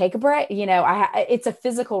 take a break. It's a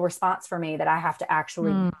physical response for me that I have to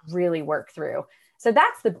actually really work through. So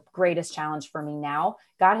that's the greatest challenge for me now.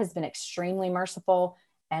 God has been extremely merciful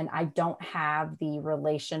and I don't have the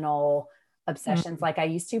relational obsessions like I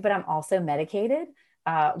used to, but I'm also medicated.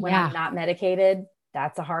 When I'm not medicated,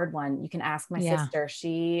 that's a hard one. You can ask my sister.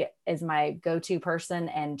 She is my go-to person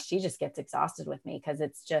and she just gets exhausted with me because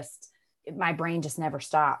it's just, my brain just never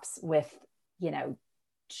stops with,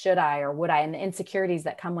 should I or would I, and the insecurities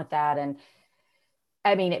that come with that. And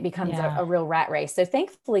I mean, it becomes a real rat race. So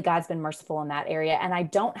thankfully God's been merciful in that area. And I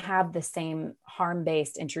don't have the same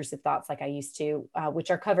harm-based intrusive thoughts like I used to,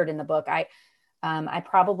 which are covered in the book. I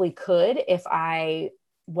probably could if I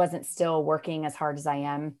wasn't still working as hard as I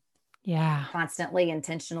am. Yeah. Constantly,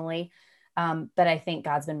 intentionally. But I think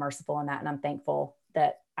God's been merciful in that. And I'm thankful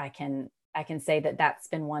that I can say that that's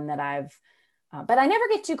been one that I've, but I never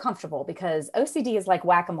get too comfortable because OCD is like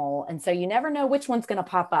whack-a-mole. And so you never know which one's going to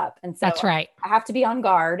pop up. And so that's right. I have to be on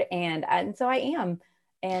guard. And so I am.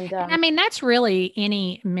 And I mean, that's really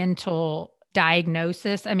any mental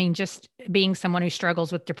diagnosis. I mean, just being someone who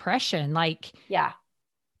struggles with depression, like,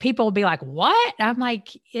 people will be like, what? I'm like,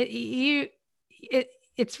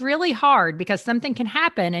 it's really hard because something can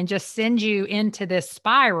happen and just send you into this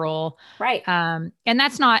spiral. Right. And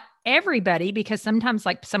that's not everybody because sometimes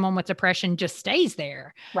like someone with depression just stays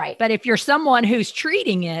there. Right. But if you're someone who's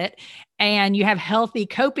treating it and you have healthy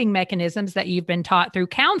coping mechanisms that you've been taught through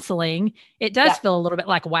counseling, it does feel a little bit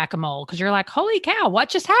like whack-a-mole because you're like, holy cow, what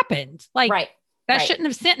just happened? Like, that shouldn't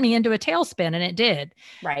have sent me into a tailspin, and it did.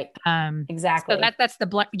 Right. Exactly. So that's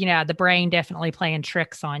the brain definitely playing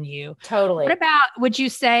tricks on you. Totally. What about, would you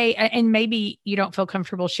say, and maybe you don't feel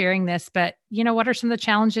comfortable sharing this, but what are some of the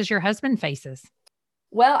challenges your husband faces?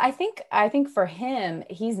 Well, I think for him,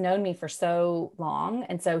 he's known me for so long.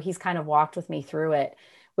 And so he's kind of walked with me through it,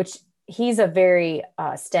 which he's a very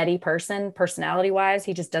steady person, personality wise.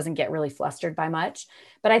 He just doesn't get really flustered by much,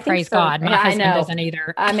 but I think praise God, my husband doesn't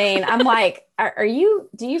either. I mean, I'm like,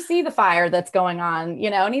 do you see the fire that's going on?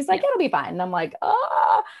 And he's like, it'll be fine. And I'm like,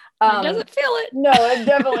 he doesn't feel it. No,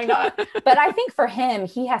 definitely not. But I think for him,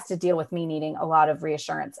 he has to deal with me needing a lot of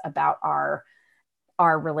reassurance about our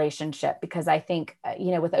relationship, because I think,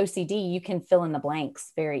 with OCD, you can fill in the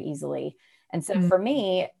blanks very easily. And so for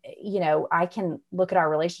me, I can look at our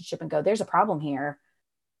relationship and go, there's a problem here.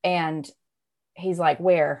 And he's like,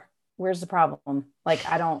 where's the problem? Like,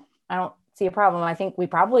 I don't see a problem. I think we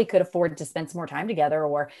probably could afford to spend some more time together,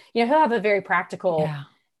 or, he'll have a very practical,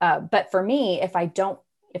 but for me, if I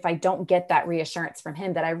don't get that reassurance from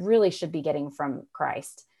him that I really should be getting from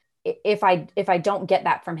Christ, if I don't get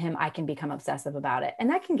that from him, I can become obsessive about it. And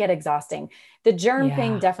that can get exhausting. The germ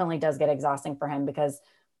thing definitely does get exhausting for him, because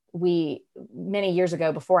many years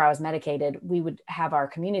ago, before I was medicated, we would have our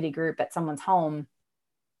community group at someone's home.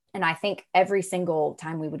 And I think every single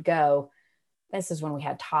time we would go, this is when we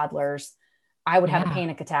had toddlers, I would have a Yeah.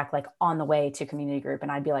 panic attack like on the way to community group.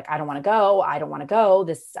 And I'd be like, I don't want to go. I don't want to go.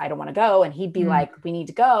 I don't want to go. And he'd be Mm. like, we need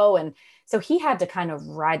to go. And so he had to kind of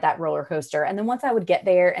ride that roller coaster. And then once I would get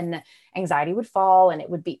there and the anxiety would fall and it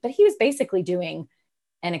would be, but he was basically doing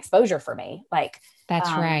an exposure for me. Like, That's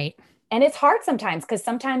right. and it's hard sometimes because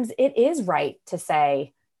sometimes it is right to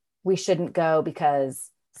say we shouldn't go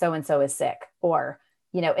because so-and-so is sick or,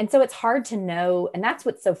 and so it's hard to know. And that's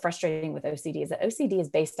what's so frustrating with OCD is that OCD is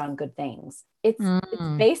based on good things. It's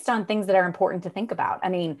based on things that are important to think about. I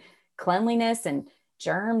mean, cleanliness and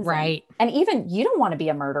germs. Right. And even you don't want to be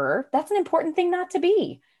a murderer. That's an important thing not to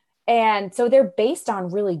be. And so they're based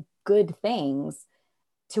on really good things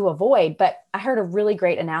to avoid. But I heard a really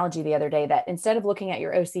great analogy the other day that instead of looking at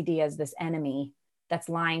your OCD as this enemy that's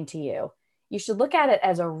lying to you, you should look at it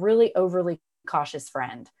as a really overly cautious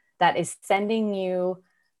friend that is sending you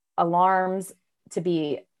alarms to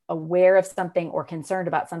be aware of something or concerned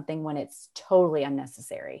about something when it's totally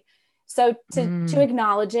unnecessary. So to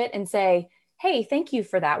acknowledge it and say, hey, thank you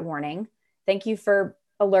for that warning. Thank you for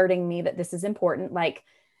alerting me that this is important. Like,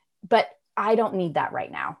 but I don't need that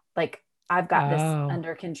right now. Like, I've got this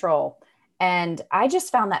under control. And I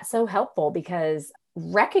just found that so helpful because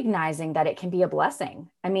recognizing that it can be a blessing.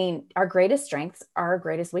 I mean, our greatest strengths are our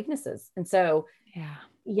greatest weaknesses. And so,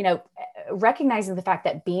 recognizing the fact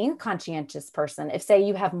that being a conscientious person, if say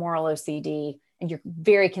you have moral OCD and you're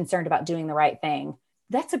very concerned about doing the right thing,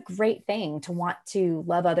 that's a great thing to want to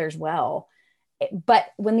love others well. But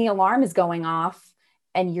when the alarm is going off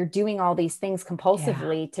and you're doing all these things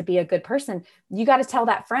compulsively to be a good person, you got to tell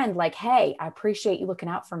that friend like, hey, I appreciate you looking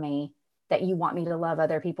out for me, that you want me to love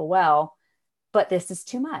other people well, but this is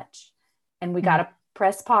too much. And we got to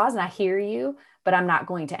press pause and I hear you, but I'm not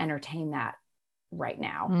going to entertain that right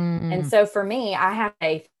now. And so for me, I have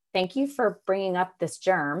a thank you for bringing up this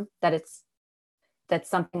germ that's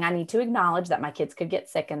something I need to acknowledge that my kids could get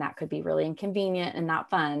sick and that could be really inconvenient and not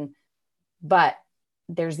fun. But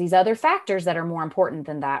there's these other factors that are more important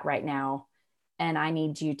than that right now. And I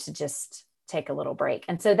need you to just take a little break.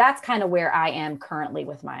 And so that's kind of where I am currently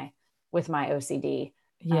with my OCD.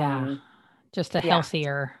 Yeah. Just a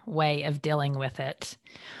healthier way of dealing with it.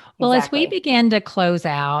 Well, Exactly. as we begin to close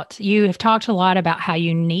out, you have talked a lot about how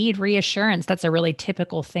you need reassurance. That's a really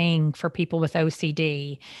typical thing for people with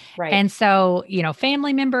OCD. Right. And so,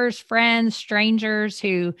 family members, friends, strangers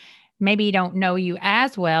who maybe don't know you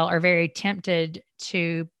as well are very tempted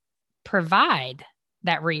to provide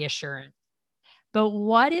that reassurance. But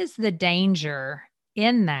what is the danger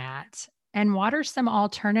in that? And what are some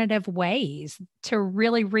alternative ways to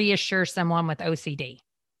really reassure someone with OCD?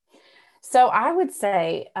 So I would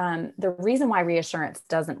say the reason why reassurance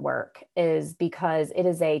doesn't work is because it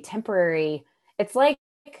is a temporary,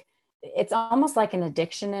 it's almost like an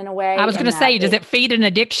addiction in a way. I was going to say, does it feed an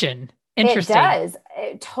addiction? Interesting. It does.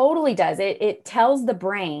 It totally does. It tells the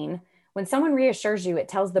brain, when someone reassures you, it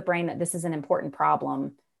tells the brain that this is an important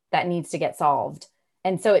problem that needs to get solved.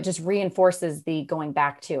 And so it just reinforces the going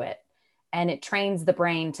back to it. And it trains the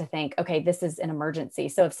brain to think, okay, this is an emergency.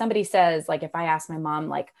 So if somebody says, like, if I ask my mom,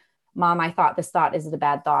 like, Mom, I thought this thought, is it a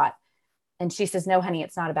bad thought? And she says, no, honey,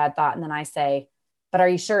 it's not a bad thought. And then I say, but are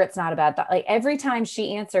you sure it's not a bad thought? Like every time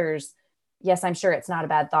she answers, yes, I'm sure it's not a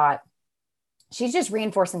bad thought, she's just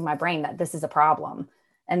reinforcing my brain that this is a problem.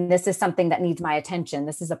 And this is something that needs my attention.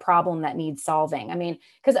 This is a problem that needs solving. I mean,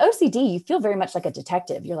 because OCD, you feel very much like a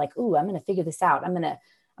detective. You're like, ooh, I'm going to figure this out. I'm going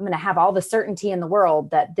to have all the certainty in the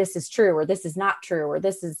world that this is true, or this is not true, or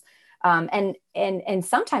this is, and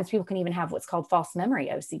sometimes people can even have what's called false memory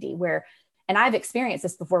OCD, where, and I've experienced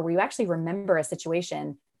this before, where you actually remember a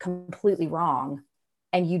situation completely wrong.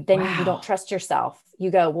 And you don't trust yourself.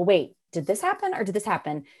 You go, well, wait, did this happen or did this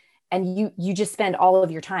happen? And you just spend all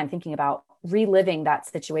of your time thinking about reliving that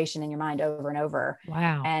situation in your mind over and over.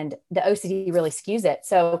 Wow. And the OCD really skews it.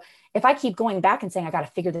 So if I keep going back and saying, I got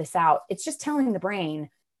to figure this out, it's just telling the brain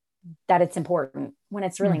that it's important when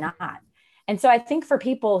it's really not. And so I think for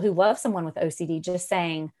people who love someone with OCD, just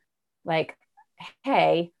saying like,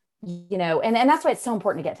 hey, and that's why it's so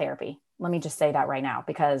important to get therapy. Let me just say that right now,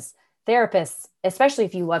 because therapists, especially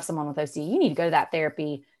if you love someone with OCD, you need to go to that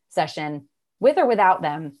therapy session with or without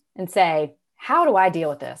them and say, how do I deal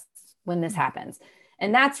with this when this happens?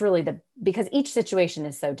 And that's really because each situation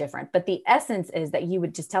is so different. But the essence is that you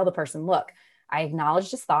would just tell the person, look, I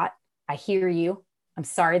acknowledge this thought. I hear you. I'm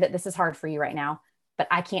sorry that this is hard for you right now, but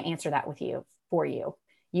I can't answer that for you.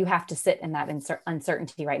 You have to sit in that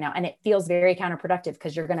uncertainty right now. And it feels very counterproductive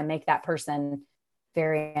because you're going to make that person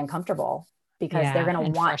very uncomfortable, because they're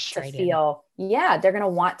going to want to feel, they're going to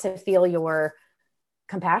want to feel your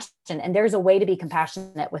compassion. And there's a way to be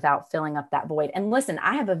compassionate without filling up that void. And listen,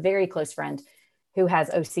 I have a very close friend who has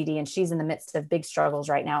OCD, and she's in the midst of big struggles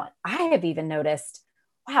right now. I have even noticed,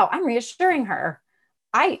 wow, I'm reassuring her.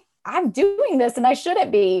 I'm doing this and I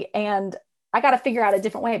shouldn't be. And I got to figure out a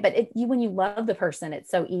different way. But when you love the person,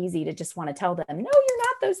 it's so easy to just want to tell them, no, you're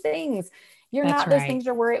not those things. You're That's not those right. things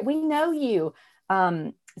you're worried. We know you.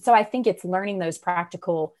 So I think it's learning those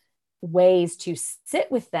practical ways to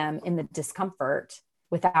sit with them in the discomfort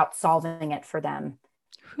without solving it for them.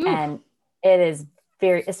 Whew. And it is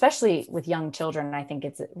especially with young children, I think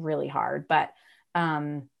it's really hard, but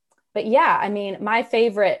yeah, I mean, my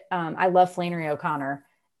favorite, I love Flannery O'Connor,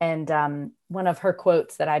 and one of her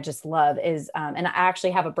quotes that I just love is, and I actually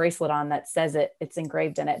have a bracelet on that says it's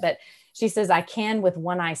engraved in it, but she says, I can with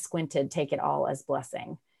one eye squinted, take it all as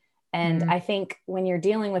blessing. And I think when you're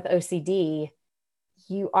dealing with OCD,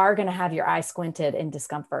 you are going to have your eye squinted in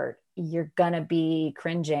discomfort. You're going to be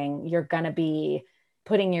cringing. You're going to be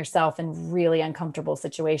putting yourself in really uncomfortable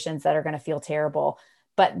situations that are going to feel terrible.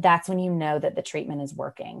 But that's when you know that the treatment is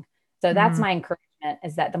working. So that's my encouragement,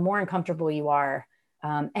 is that the more uncomfortable you are,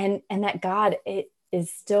 and that God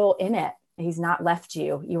is still in it. He's not left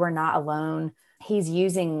you. You are not alone. He's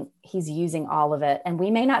using all of it. And we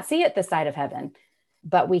may not see it this side of heaven,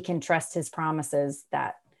 but we can trust his promises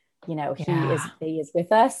that, you know, he is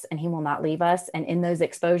with us and he will not leave us. And in those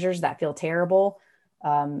exposures that feel terrible,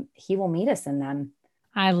 he will meet us in them.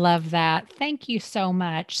 I love that. Thank you so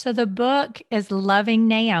much. So the book is Loving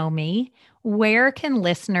Naomi. Where can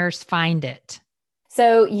listeners find it?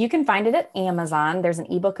 So you can find it at Amazon. There's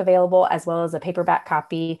an ebook available as well as a paperback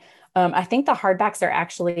copy. I think the hardbacks are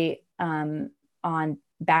actually on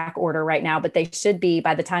back order right now, but they should be,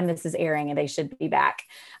 by the time this is airing, and they should be back.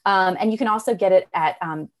 And you can also get it at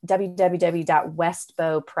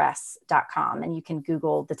www.westbowpress.com, and you can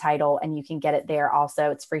Google the title and you can get it there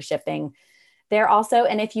also. It's free shipping there also.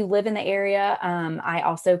 And if you live in the area, I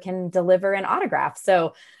also can deliver an autograph.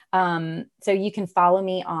 So you can follow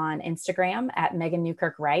me on Instagram at Megan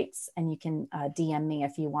Newkirk Writes, and you can DM me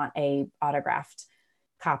if you want a autographed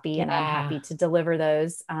copy, and I'm happy to deliver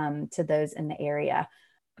those to those in the area.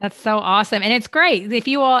 That's so awesome. And it's great. If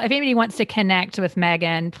anybody wants to connect with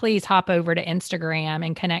Megan, please hop over to Instagram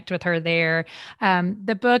and connect with her there.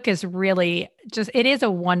 The book is really it is a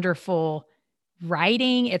wonderful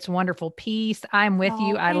writing. It's a wonderful piece. I'm with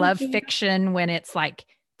you. I love fiction when it's like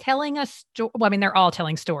telling a story. Well, I mean, they're all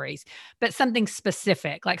telling stories, but something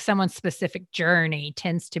specific, like someone's specific journey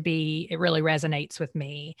it really resonates with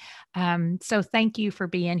me. So thank you for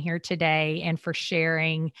being here today and for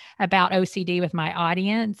sharing about OCD with my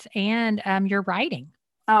audience and your writing.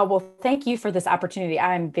 Oh, well, thank you for this opportunity.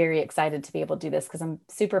 I'm very excited to be able to do this because I'm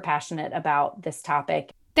super passionate about this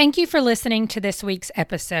topic. Thank you for listening to this week's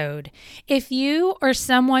episode. If you or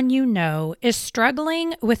someone you know is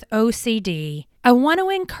struggling with OCD, I want to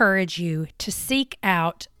encourage you to seek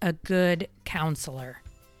out a good counselor.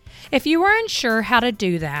 If you are unsure how to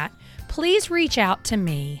do that, please reach out to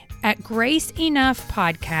me at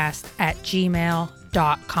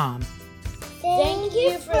graceenoughpodcast@gmail.com. Thank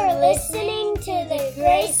you for listening to the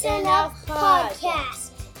Grace Enough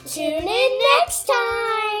Podcast. Tune in next time.